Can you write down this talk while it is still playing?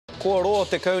Kua roa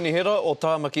te kaunihera o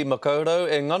Tamaki Makaurau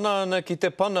e ngana ana ki te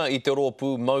pana i te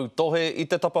roopu Mautohe i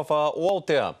te tapa whaa o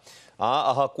Aotea.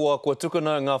 Ahakoa kua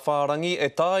tukuna ngā wharangi e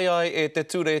tāi ai e te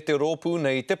ture te roopu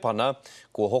nei te pana,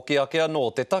 kua hoki ake anō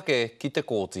te take ki te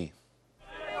kooti.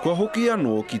 Kua hoki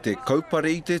anō ki te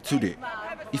kaupare i te ture.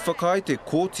 I whakai te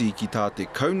kooti ki tā te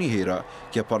kaunihera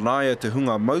kia panaia te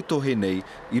hunga Mautohe nei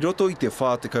i roto i te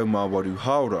 48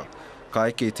 haora. Ka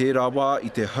eke tērā wā i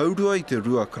te haurua i te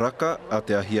rua karaka a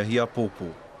te ahiahia pōpō.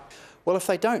 Well, if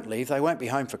they don't leave, they won't be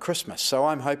home for Christmas, so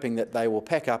I'm hoping that they will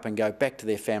pack up and go back to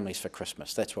their families for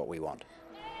Christmas. That's what we want.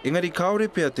 Engari kaore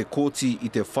pea te kooti i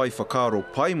te whai whakaro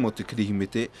pai mo te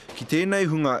kirihimete ki tēnei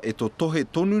hunga e to tohe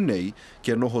tonu nei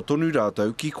kia noho tonu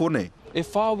rātou ki konei. E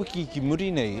whāwiki ki muri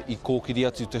nei i kōkiri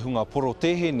atu te hunga poro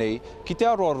tehe nei ki te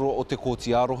aroaro o te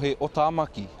kooti arohe o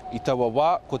Tamaki. I taua wā,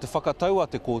 ko te whakatau a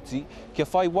te kooti, kia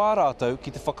whai wā rātou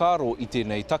ki te whakaro i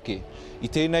tēnei take. I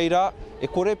tēnei rā, e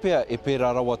kore pea e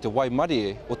pērā rawa te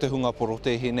waimarie o te hunga poro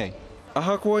tehe nei.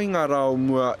 Ahakoa i ngā rao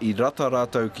mua i rata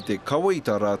rātou ki te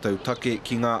kawaita rātou take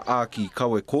ki ngā āki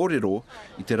kawe kōrero,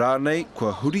 i te rānei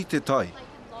kua huri te tai.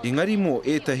 Engari mō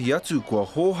ētahi atu kua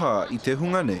hōhā i te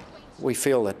hunga nei. We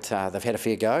feel that they've had a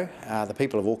fair go. The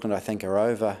people of Auckland, I think, are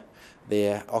over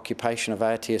their occupation of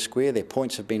Aotea Square. Their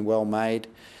points have been well made.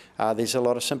 There's a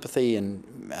lot of sympathy in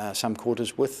some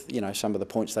quarters with, some of the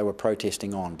points they were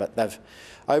protesting on, but they've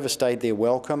overstayed their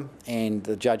welcome, and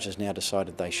the judge has now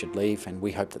decided they should leave, and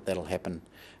we hope that that'll happen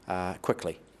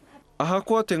quickly.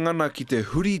 Ahakoa te ngana ki te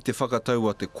huri te whakatau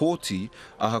a te kooti,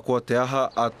 ahakoa te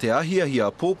aha a te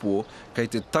ahiahia pōpō kei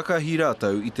te takahi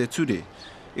rātou i te ture.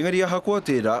 Engari ahakoa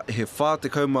tērā, he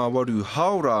 48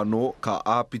 haora anō ka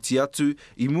āpiti atu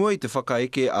i mua i te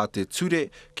whakaeke a te ture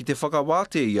ki te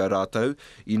whakawāte i a rātou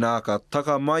i nā ka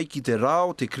taka mai ki te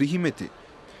rāo te krihimete.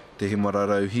 Te he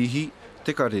mararau hihi,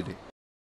 te karere.